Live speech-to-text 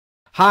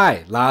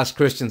Hi, Lars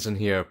Christensen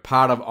here,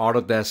 part of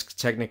Autodesk's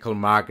technical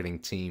marketing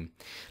team.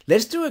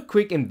 Let's do a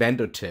quick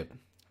Inventor tip,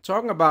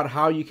 talking about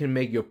how you can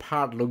make your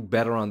part look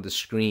better on the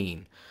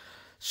screen.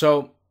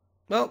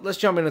 Let's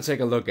jump in and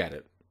take a look at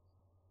it.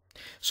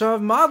 So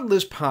I've modeled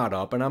this part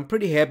up, and I'm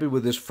pretty happy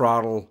with this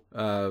throttle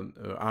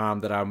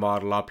arm that I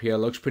modeled up here. It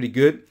looks pretty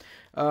good.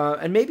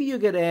 And maybe you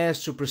get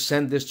asked to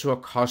present this to a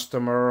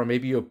customer, or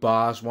maybe your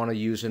boss want to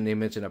use an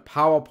image in a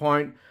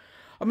PowerPoint.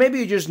 Or maybe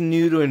you're just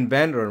new to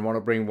Inventor and want to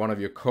bring one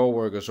of your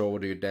coworkers over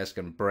to your desk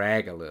and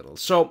brag a little.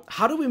 So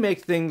how do we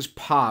make things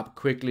pop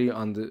quickly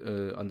on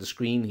the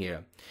screen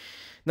here?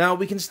 Now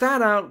we can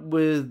start out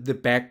with the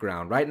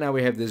background. Right now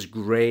we have this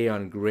gray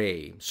on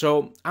gray.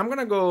 So I'm going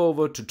to go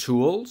over to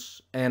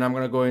Tools and I'm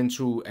going to go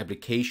into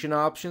Application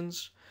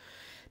Options.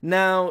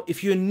 Now,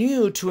 if you're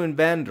new to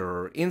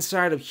Inventor,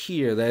 inside of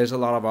here, there's a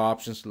lot of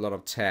options, a lot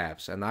of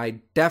tabs. And I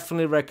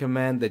definitely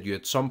recommend that you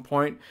at some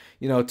point,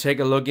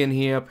 take a look in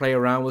here, play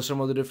around with some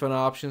of the different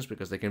options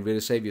because they can really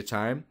save you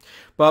time.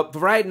 But for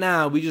right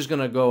now, we're just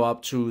going to go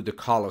up to the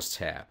Colors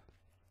tab.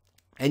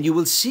 And you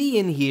will see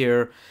in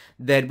here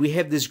that we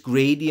have this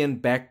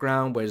gradient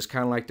background where it's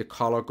kind of like the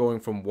color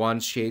going from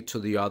one shade to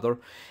the other.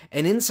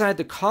 And inside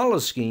the color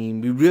scheme,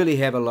 we really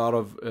have a lot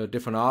of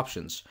different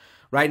options.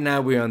 Right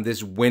now we're on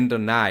this winter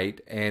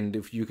night, and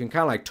if you can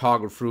kind of like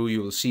toggle through,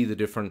 you will see the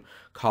different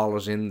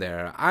colors in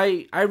there.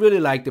 I really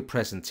like the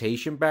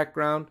presentation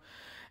background.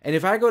 And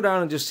if I go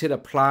down and just hit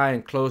apply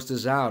and close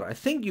this out, I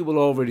think you will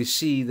already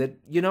see that,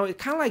 it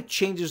kind of like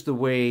changes the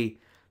way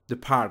the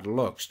part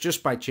looks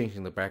just by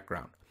changing the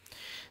background.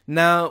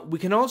 Now, we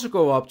can also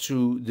go up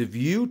to the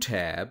View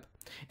tab,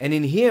 and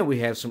in here we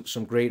have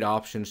some great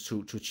options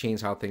to change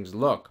how things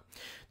look.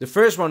 The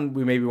first one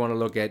we maybe want to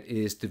look at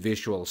is the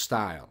visual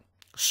style.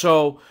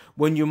 So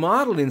when you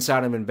model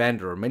inside of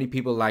Inventor, many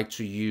people like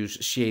to use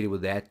shaded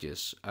with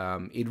edges.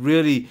 It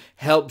really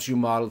helps you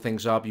model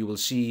things up. You will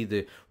see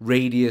the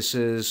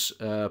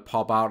radiuses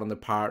pop out on the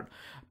part.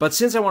 But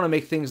since I want to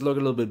make things look a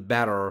little bit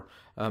better,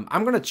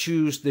 I'm going to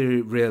choose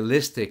the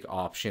realistic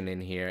option in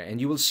here. And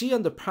you will see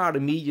on the part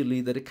immediately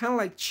that it kind of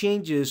like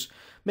changes,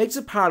 makes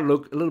the part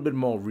look a little bit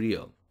more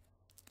real.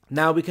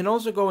 Now we can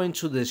also go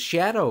into the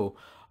shadow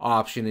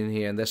option in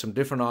here, and there's some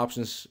different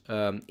options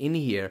in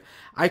here.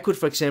 I could,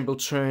 for example,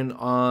 turn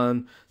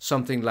on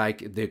something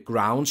like the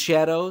ground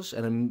shadows,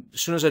 and as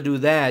soon as I do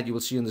that, you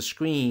will see on the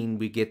screen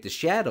we get the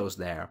shadows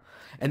there,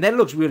 and that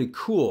looks really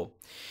cool.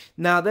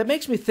 Now that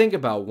makes me think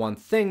about one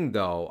thing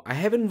though. I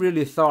haven't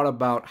really thought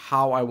about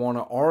how I want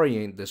to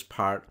orient this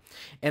part,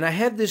 and I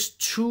have this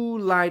 2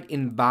 light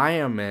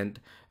environment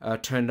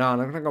turned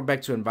on. I'm going to go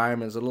back to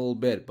environments a little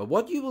bit, but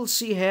what you will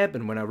see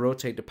happen when I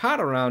rotate the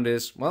part around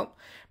is, well,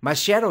 my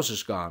shadows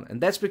is gone,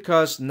 and that's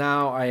because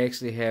now I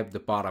actually have the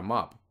bottom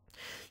up.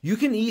 You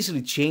can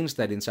easily change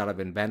that inside of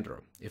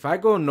Inventor. If I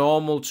go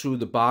normal to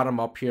the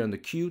bottom up here on the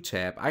Q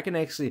tab, I can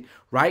actually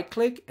right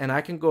click and I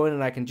can go in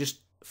and I can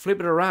just flip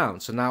it around.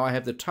 So now I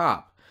have the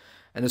top.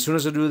 And as soon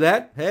as I do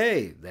that,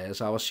 hey,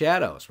 there's our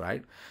shadows,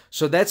 right?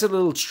 So that's a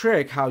little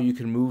trick how you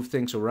can move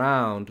things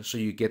around so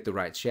you get the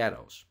right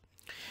shadows.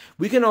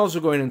 We can also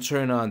go in and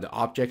turn on the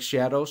object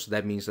shadows.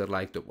 That means that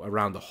like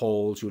around the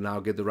holes, you'll now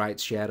get the right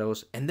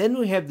shadows. And then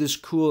we have this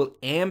cool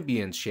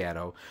ambient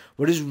shadow,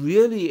 what is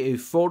really a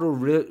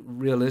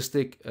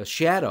photorealistic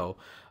shadow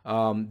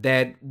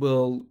that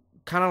will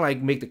kind of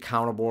like make the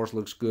counterboards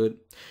looks good.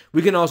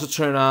 We can also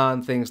turn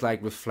on things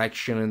like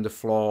reflection in the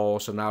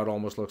floor, so now it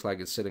almost looks like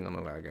it's sitting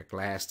on like a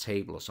glass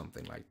table or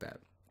something like that.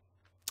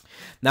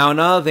 Now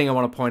another thing I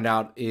want to point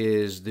out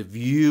is the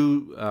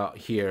view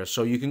here.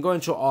 So you can go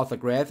into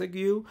orthographic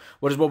view,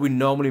 what is what we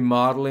normally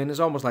model in. It's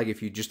almost like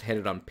if you just had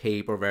it on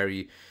paper,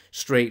 very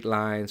straight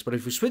lines. But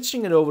if we're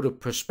switching it over to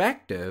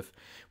perspective,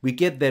 we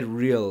get that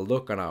real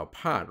look on our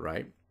part,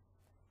 right?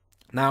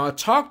 Now I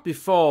talked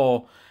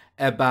before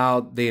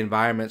about the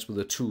environments with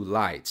the 2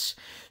 lights.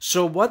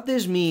 So what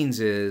this means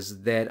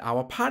is that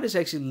our part is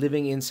actually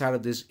living inside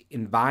of this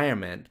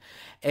environment,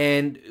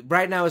 and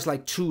right now it's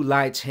like 2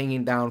 lights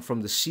hanging down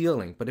from the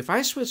ceiling. But if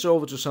I switch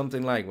over to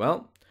something like,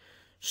 well,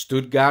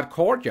 Stuttgart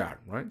courtyard,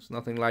 right? It's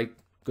nothing like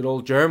good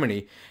old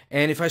Germany.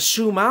 And if I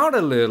zoom out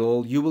a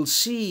little, you will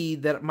see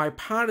that my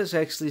part is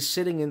actually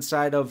sitting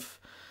inside of,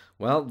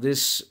 well,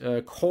 this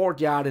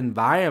courtyard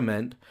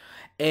environment.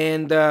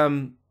 And,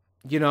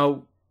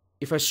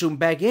 if I zoom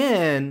back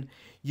in,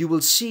 you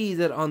will see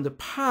that on the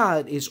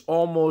part is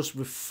almost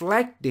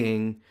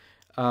reflecting,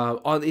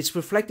 it's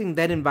reflecting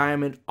that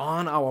environment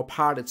on our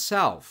part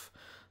itself.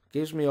 It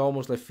gives me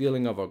almost a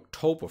feeling of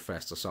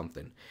Oktoberfest or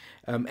something.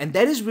 And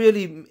that is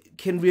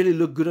can really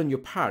look good on your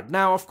part.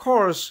 Now, of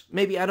course,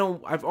 maybe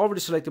I've already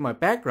selected my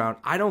background.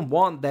 I don't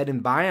want that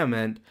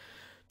environment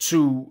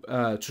to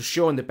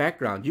show in the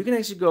background. You can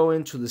actually go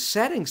into the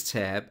settings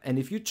tab, and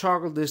if you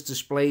toggle this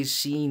display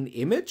scene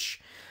image,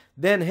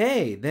 then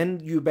hey,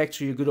 then you're back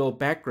to your good old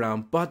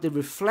background, but the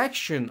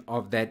reflection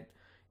of that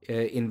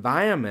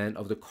environment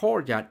of the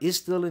courtyard is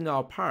still in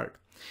our part.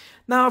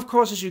 Now, of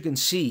course, as you can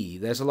see,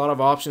 there's a lot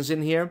of options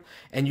in here,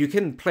 and you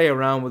can play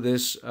around with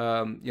this.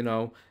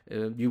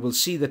 You will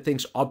see that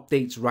things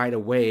updates right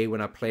away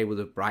when I play with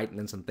the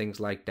brightness and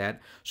things like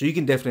that. So you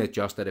can definitely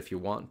adjust that if you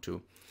want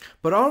to.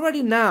 But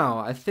already now,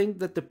 I think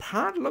that the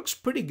part looks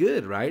pretty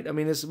good, right? I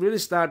mean, it's really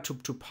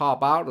started to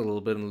pop out a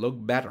little bit and look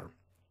better.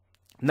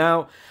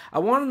 Now, I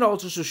wanted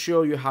also to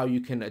show you how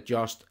you can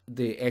adjust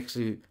the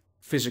actually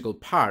physical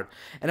part.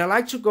 And I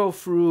like to go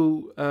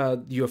through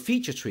your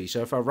feature tree.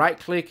 So if I right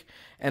click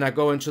and I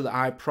go into the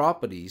eye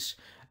properties,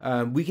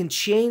 we can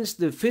change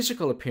the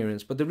physical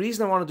appearance. But the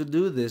reason I wanted to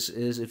do this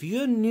is if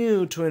you're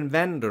new to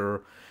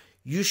Inventor,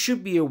 you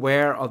should be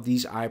aware of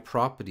these eye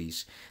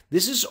properties.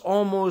 This is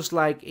almost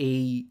like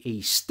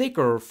a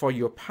sticker for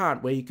your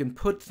part where you can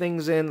put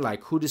things in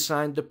like who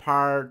designed the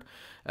part,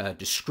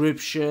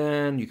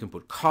 description, you can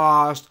put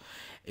cost,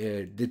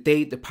 the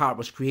date the part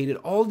was created,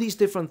 all these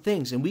different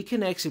things, and we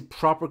can actually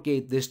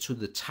propagate this to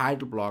the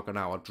title block on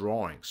our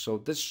drawings. So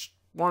this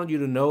wanted you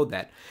to know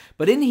that.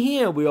 But in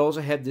here we also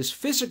have this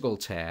physical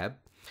tab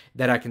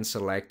that I can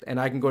select, and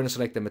I can go and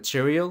select the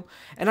material,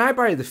 and I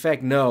by the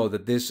fact know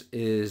that this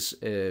is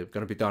going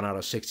to be done out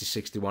of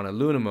 6061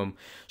 aluminum.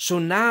 So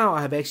now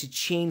I have actually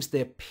changed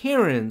the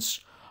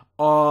appearance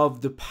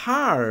of the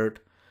part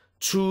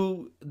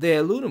to the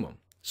aluminum.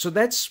 So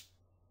that's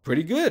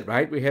pretty good,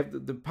 right? We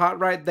have the part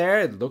right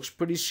there. It looks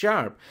pretty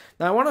sharp.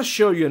 Now I want to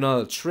show you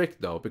another trick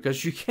though,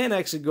 because you can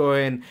actually go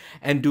in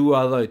and do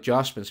other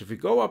adjustments. If we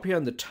go up here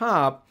on the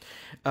top,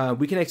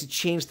 we can actually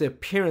change the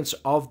appearance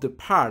of the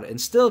part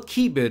and still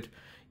keep it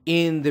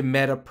in the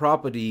meta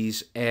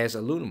properties as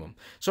aluminum.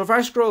 So if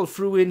I scroll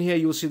through in here,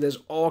 you'll see there's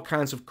all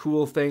kinds of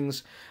cool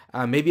things.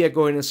 Maybe I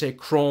go in and say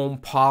chrome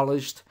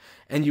polished,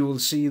 and you will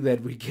see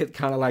that we get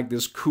kind of like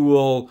this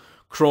cool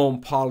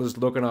chrome polished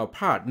look on our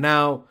part.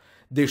 Now,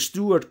 the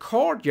Stewart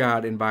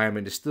Courtyard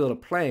environment is still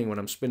playing when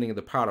I'm spinning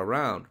the part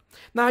around.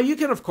 Now, you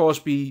can, of course,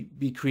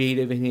 be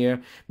creative in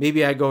here.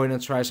 Maybe I go in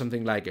and try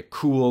something like a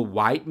cool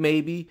white,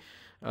 maybe.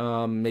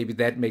 Maybe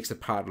that makes the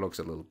part looks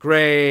a little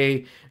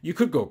gray. You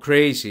could go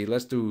crazy.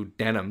 Let's do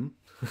denim,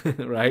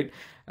 right?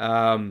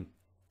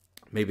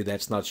 Maybe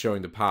that's not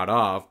showing the part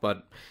off,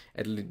 but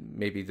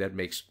maybe that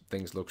makes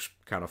things look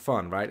kind of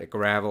fun, right? A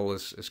gravel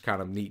is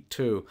kind of neat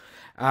too.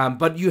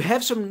 But you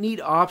have some neat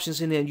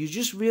options in there, and you're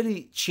just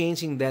really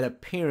changing that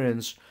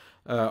appearance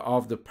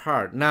of the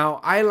part.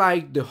 Now, I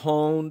like the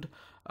honed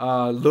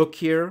look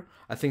here.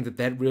 I think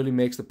that really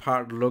makes the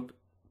part look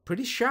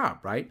pretty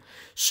sharp, right?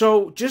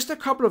 So just a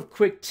couple of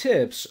quick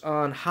tips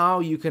on how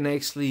you can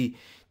actually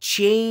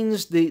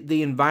change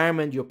the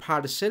environment your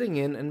part is sitting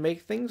in and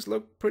make things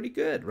look pretty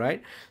good,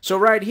 right? So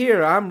right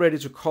here, I'm ready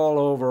to call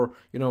over,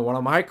 one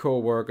of my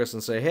co-workers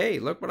and say, hey,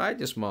 look what I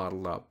just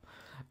modeled up.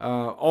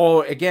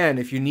 Or again,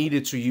 if you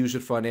needed to use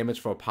it for an image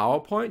for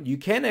PowerPoint, you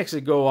can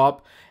actually go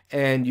up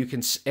and you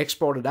can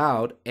export it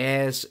out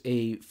as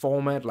a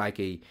format like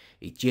a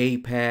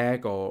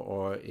JPEG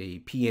or a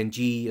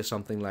PNG or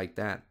something like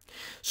that.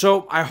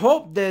 So I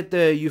hope that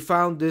you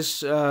found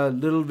this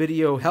little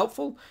video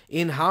helpful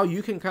in how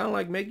you can kind of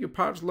like make your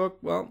parts look,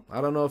 well,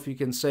 I don't know if you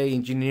can say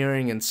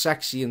engineering and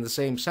sexy in the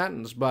same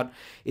sentence, but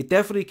it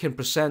definitely can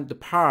present the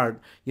part,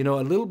 a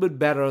little bit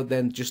better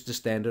than just the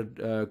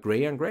standard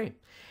gray on gray.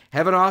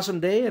 Have an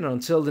awesome day, and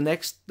until the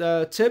next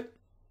tip,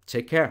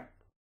 take care.